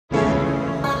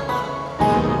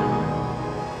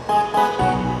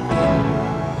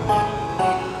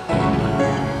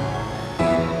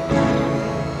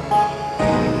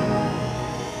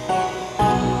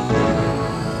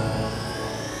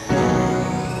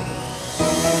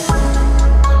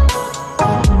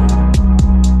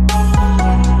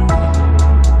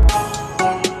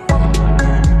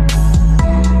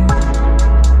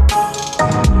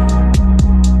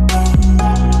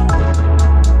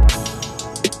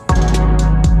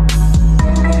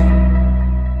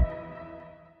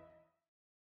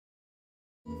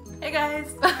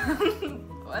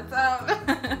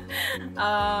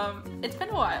It's been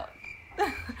a while.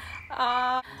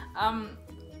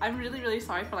 I'm really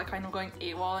sorry for like kind of going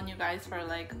AWOL on you guys for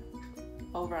like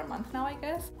over a month now, I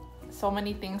guess. So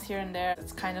many things here and there.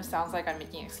 It kind of sounds like I'm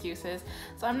making excuses,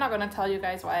 so I'm not gonna tell you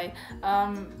guys why.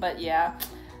 But yeah,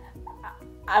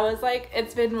 I was like,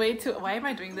 it's been way too— why am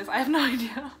I doing this? I have no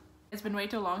idea. It's been way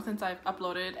too long since I've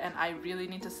uploaded, and I really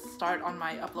need to start on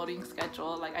my uploading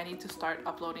schedule. Like, I need to start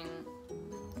uploading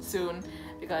soon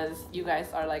because you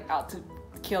guys are like out to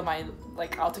kill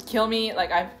me.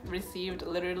 Like, I've received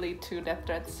literally 2 death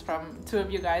threats from 2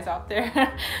 of you guys out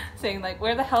there saying like,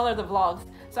 where the hell are the vlogs?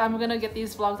 So I'm gonna get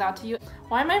these vlogs out to you.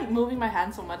 Why am I moving my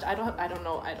hand so much? I don't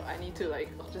know. I need to like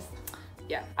just—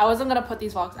 yeah. I wasn't gonna put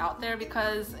these vlogs out there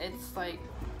because it's like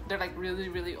they're like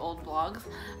really old vlogs,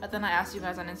 but then I asked you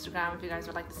guys on Instagram if you guys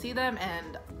would like to see them,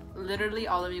 and literally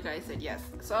all of you guys said yes.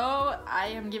 So I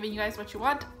am giving you guys what you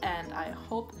want, and I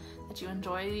hope that you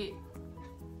enjoy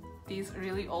these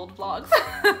really old vlogs.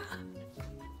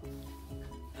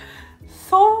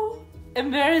 So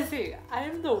embarrassing. I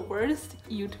am the worst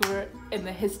YouTuber in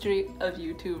the history of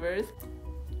YouTubers.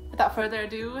 Without further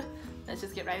ado, let's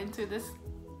just get right into this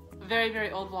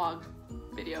very old vlog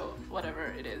video, whatever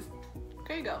it is.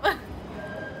 There you go.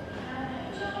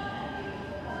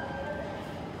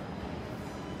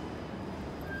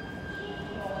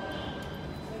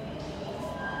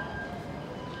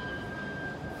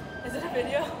 Is it a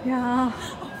video? Yeah.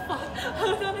 Oh fuck, I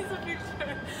was having some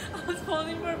picture. I was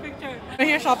posing for a picture. We're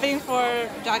here shopping for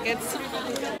jackets.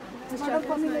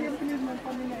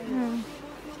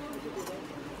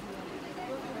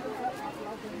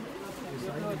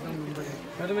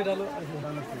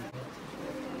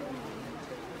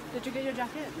 Did you get your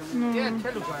jacket? No.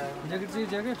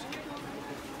 Jacket.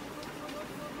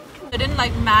 It didn't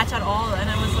like match at all, and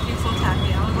it was looking so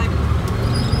tacky. I was like,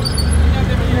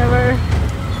 Never.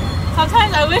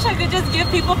 sometimes I wish I could just give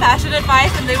people fashion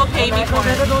advice and they will pay me for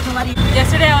it.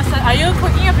 Yesterday I was like, are you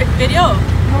cooking a video?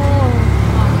 No.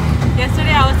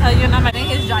 Yesterday I was telling you, and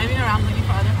he's driving around looking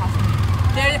for other passengers.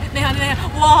 There,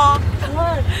 wow.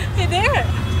 What? Hey there.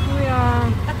 Oh, yeah.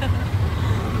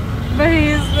 But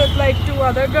he's with like 2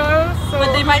 other girls, so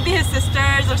But they might be his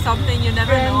sisters or something, you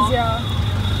never friends, know. yeah.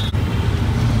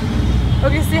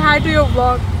 Okay, say hi to your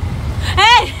vlog.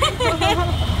 Hey!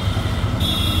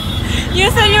 You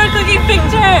said you were cooking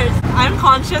pictures! I'm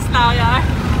conscious now, yeah.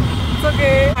 It's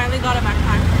okay. Finally got a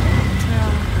backpack.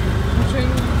 Yeah. I'm showing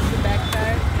the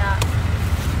backpack. Yeah.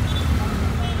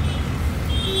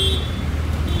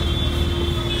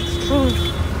 It's true.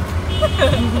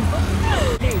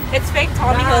 It's fake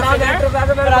Tommy Hilfiger,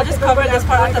 but I'll just cover this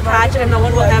part with the patch and no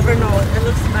one will ever know. It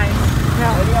looks nice.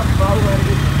 Yeah.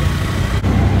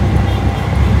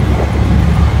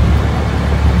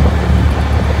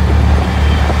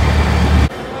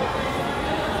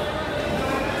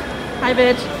 Hi,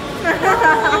 bitch.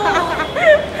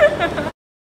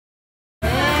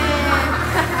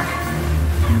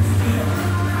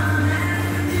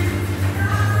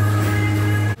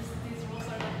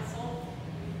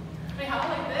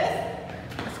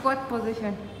 Squat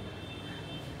position.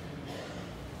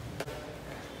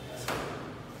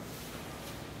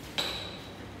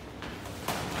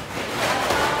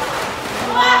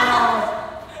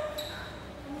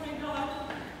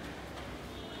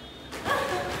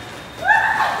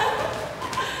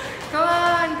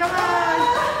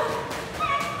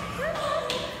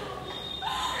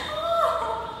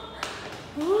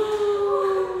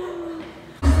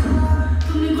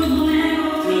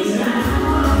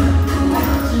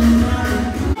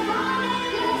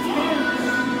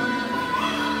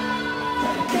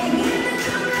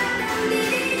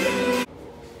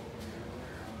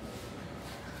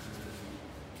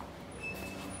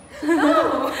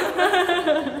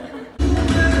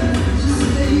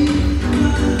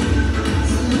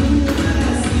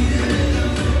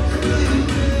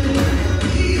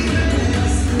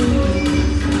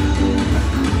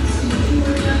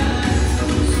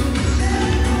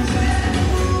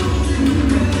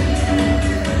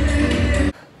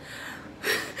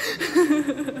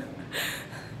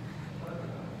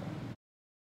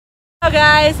 Hello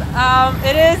guys,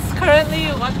 it is currently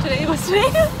what today was today?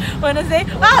 Wednesday.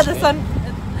 Ah, the sun.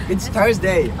 It's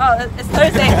Thursday. Oh, it's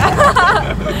Thursday.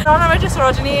 We're on our way to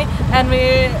Sarojini, and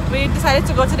we decided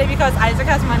to go today because Isaac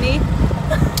has money,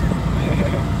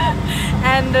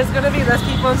 and there's gonna be less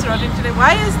people in Sarojini today.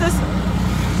 Why is this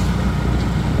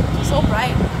so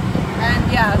bright?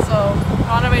 And yeah, so we're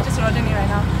on our way to Sarojini right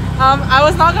now. I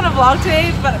was not gonna vlog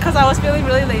today, but because I was feeling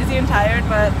really lazy and tired,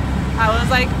 but I was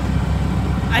like,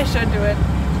 I should do it.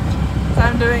 So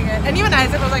I'm doing it. And even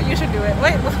Isaac was like, you should do it.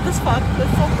 Wait, what the fuck?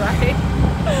 That's so bright.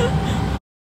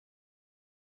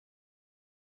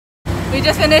 We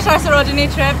just finished our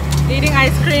Sarojini trip, eating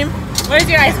ice cream. Where's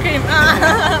your ice cream? We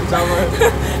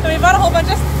bought a whole bunch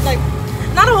of, like,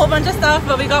 not a whole bunch of stuff,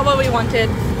 but we got what we wanted.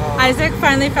 Isaac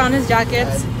finally found his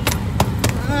jackets.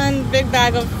 And big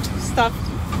bag of stuff.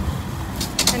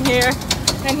 And here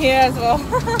as well.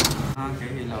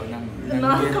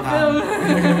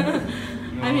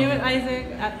 I'm here with Isaac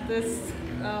at this,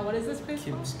 what is this place?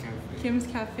 Kim's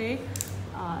Cafe.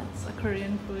 It's a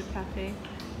Korean food cafe.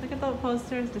 Look at the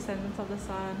posters, Descendants of the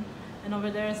Sun. And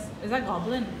over there is that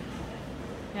Goblin?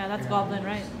 Yeah, that's Goblin,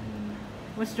 right?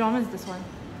 Which drama is this one?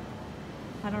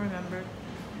 I don't remember.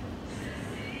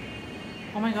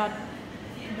 Oh my god.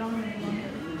 I don't remember.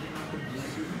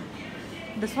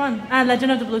 This one.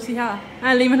 Legend of the Blue Sea, yeah.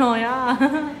 Lee Min-ho, yeah.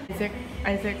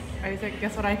 Isaac,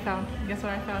 guess what I found? Guess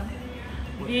what I found?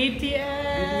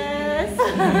 BTS! I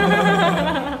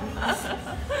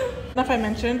don't know if I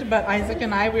mentioned, but Isaac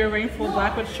and I, we were wearing full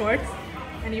black with shorts.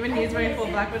 And even he's wearing full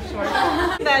black with shorts.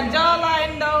 That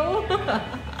jawline though!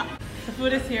 The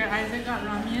food is here. Isaac got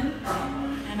ramen,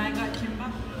 and I got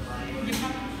kimbap.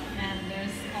 And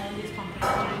there's all these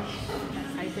complimentary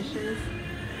side dishes.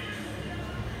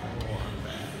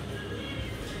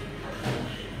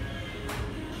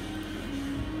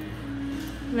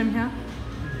 Lim here.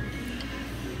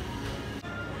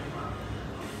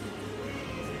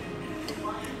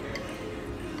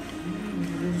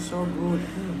 This is so good.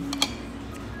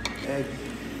 Egg.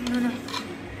 No.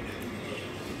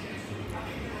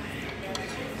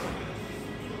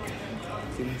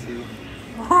 Kimchi.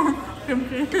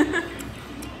 Kimchi.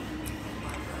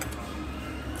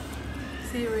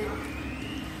 Seaweed.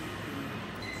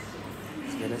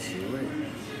 It's got a seaweed.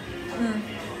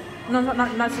 No,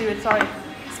 not seaweed, sorry.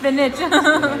 Spinach.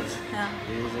 Yeah.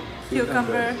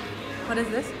 Cucumber. What is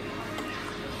this?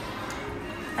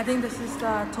 I think this is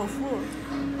the tofu.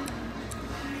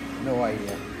 No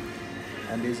idea.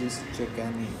 And this is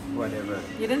chicken, whatever.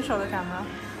 You didn't show the camera.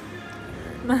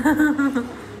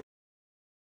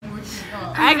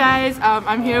 Hi guys,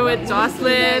 I'm here with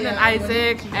Jocelyn and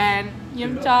Isaac and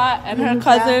Yimcha and her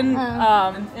cousin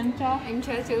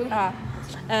Imcha too.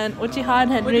 And Uchiha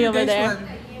and Henry over there.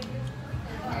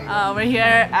 We're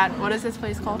here at, what is this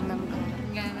place called?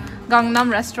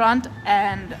 Gangnam Restaurant,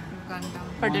 and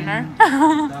for dinner.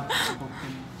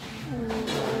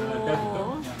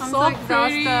 So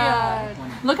pretty.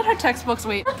 Look at her textbooks.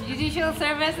 Wait. Judicial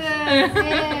services.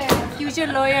 Yeah. Future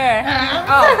lawyer.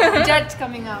 Oh, judge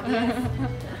coming up. Yes.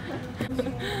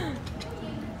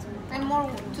 And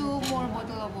two more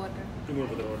bottle of water.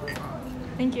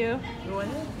 Thank you. Sure.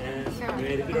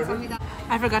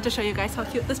 I forgot to show you guys how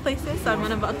cute this place is, so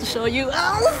I'm about to show you.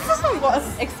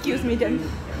 Excuse me, then.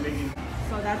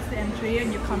 So that's the entry,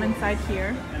 and you come inside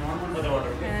here.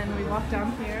 And we walk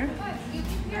down here.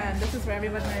 And this is where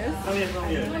everyone is.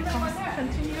 And then it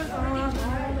continues on all the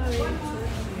way to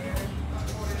here.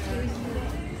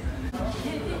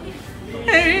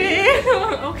 Hey!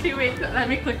 Okay, wait, let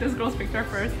me click this girl's picture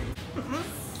first.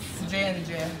 J.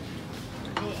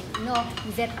 No,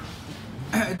 Z.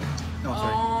 No,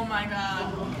 sorry. Oh my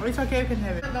god. Oh, it's okay, you can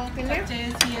have it. Jay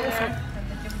is here.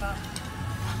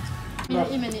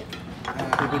 Minute.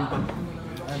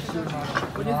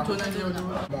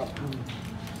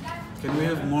 Can we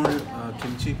have more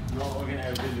kimchi?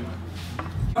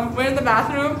 We're in the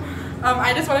bathroom.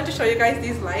 I just wanted to show you guys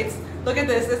these lights. Look at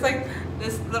this. It's like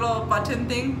this little button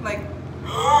thing. Like,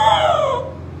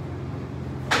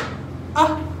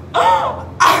 I'm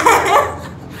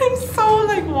so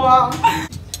like wow.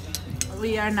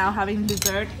 We are now having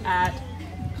dessert at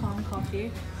Calm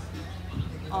Coffee.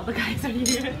 All the guys are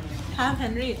here. Have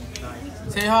Henry.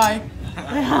 Say hi.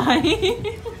 Hi.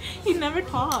 He never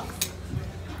talks.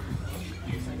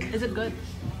 Is it good?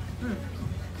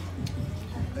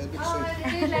 Oh, I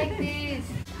really like this.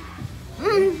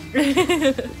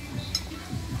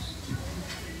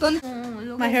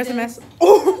 My hair's a mess.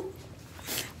 Oh!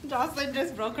 Jocelyn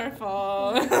just broke her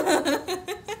phone.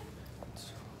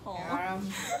 My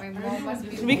mom must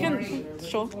be We can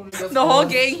show the whole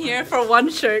gang here for one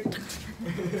shirt.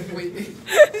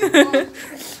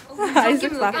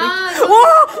 Isaac's laughing. Whoa!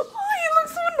 Oh, he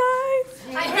looks so nice.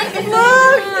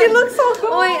 Look, he looks so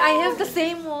good. Oi, I have the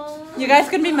same one. You guys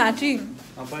can be matching.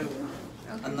 You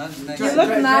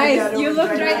look nice. You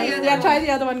look nice. Yeah, try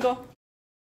the other one. Go.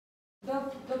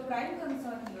 The prime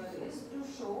concern here is to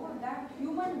show that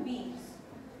human beings,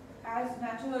 as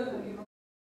natural,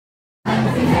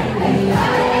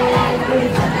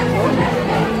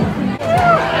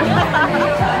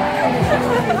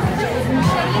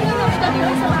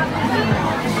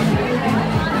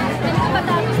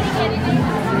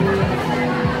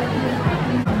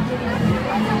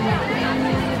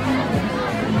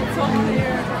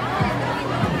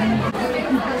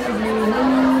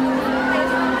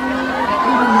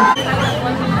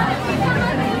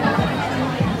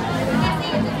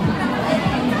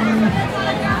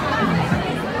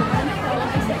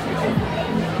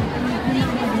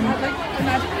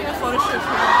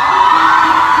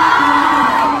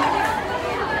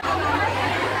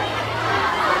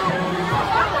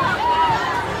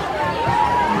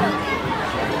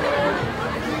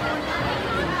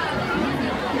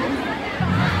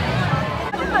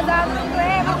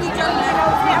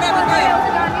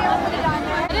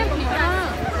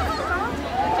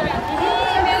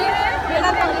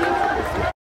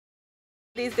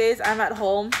 These days I'm at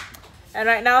home, and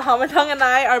right now Hamatong and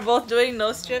I are both doing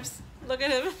nose strips. Look at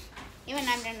him. Even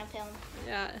I'm gonna film.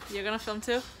 Yeah, you're gonna film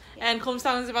too? And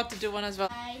Kumsang is about to do one as well.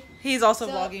 Hi. He's also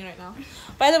vlogging right now.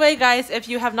 By the way, guys, if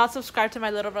you have not subscribed to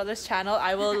my little brother's channel,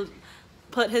 I will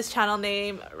put his channel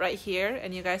name right here,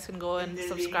 and you guys can go and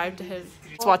subscribe to him.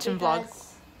 Let's watch him vlog.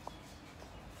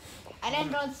 I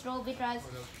didn't don't throw because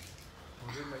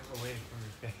Hold it like away from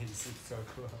your face. It's so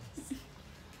close.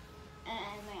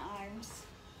 and my arms.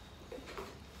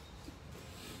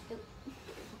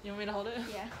 You want me to hold it?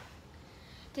 Yeah.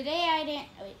 Today I didn't.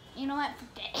 Wait. You know what?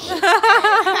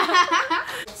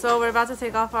 So we're about to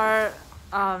take off our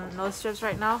nose strips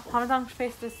right now. Hamatong,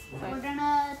 face this We're side.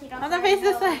 gonna take off. Hamatong, our face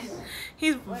this nose. side.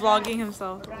 He's vlogging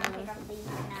himself. We're gonna take off these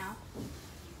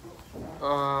now.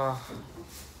 Uh,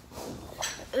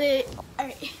 Wait.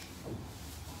 Alright.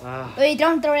 Wait.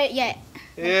 Don't throw it yet.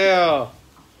 ew.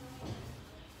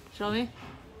 Show me.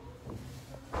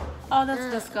 Oh, that's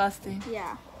disgusting.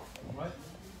 Yeah. What?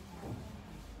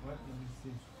 What? Let me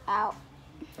see. Ow.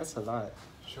 That's a lot.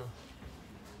 Show.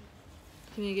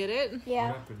 Can you get it? What Yeah.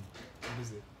 happened? What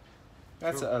is it?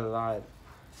 That's a lot.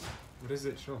 What is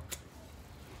it? Show.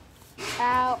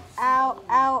 Ow. Ow. Ow.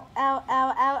 Ow. Ow.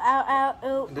 Ow. Ow. Ow.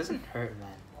 Ow. It doesn't hurt,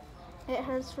 man. It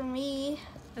hurts for me.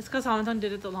 It's because Hamatong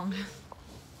did it the longest.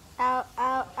 Ow.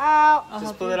 Ow. Ow. I'll Just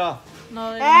help pull you. it off.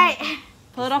 No, Hey.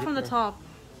 pull it off from the top.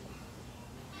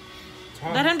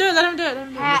 Top. Let him do it. Let him do it. Let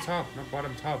him do it. On the top, not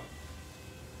bottom. Top.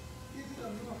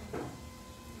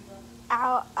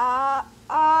 Ow.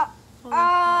 Hold on.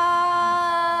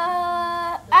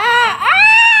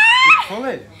 Just pull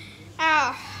it.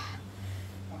 Ow.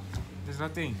 There's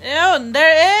nothing. Ew,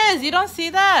 there is. You don't see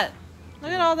that.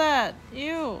 Look at all that.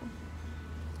 Ew.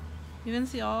 You didn't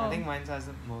see all. I think mine has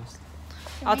the most.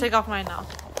 I'll take off mine now.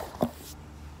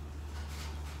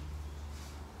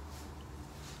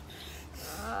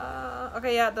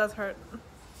 Okay, yeah, it does hurt. It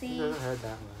See. doesn't hurt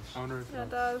that much. I wonder if Yeah, it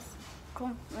does.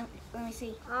 Come. Let me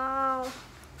see. Ow.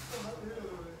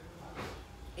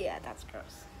 Yeah, that's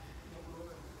gross.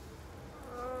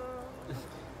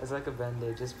 It's like a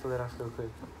band-aid. Just pull it off real quick.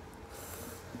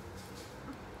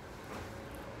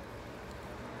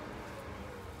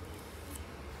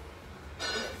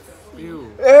 Ew.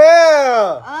 Ew!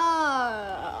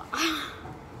 Oh.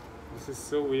 This is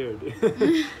so weird.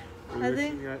 I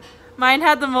think mine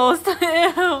had the most. Ew.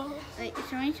 Wait,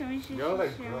 show me. You're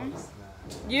like show me. gross.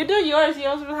 You do yours.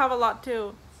 Yours will have a lot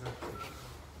too.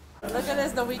 Look at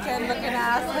this, the weekend looking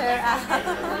ass hair.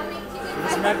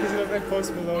 This man doesn't look like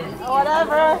Post Malone.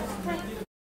 Whatever.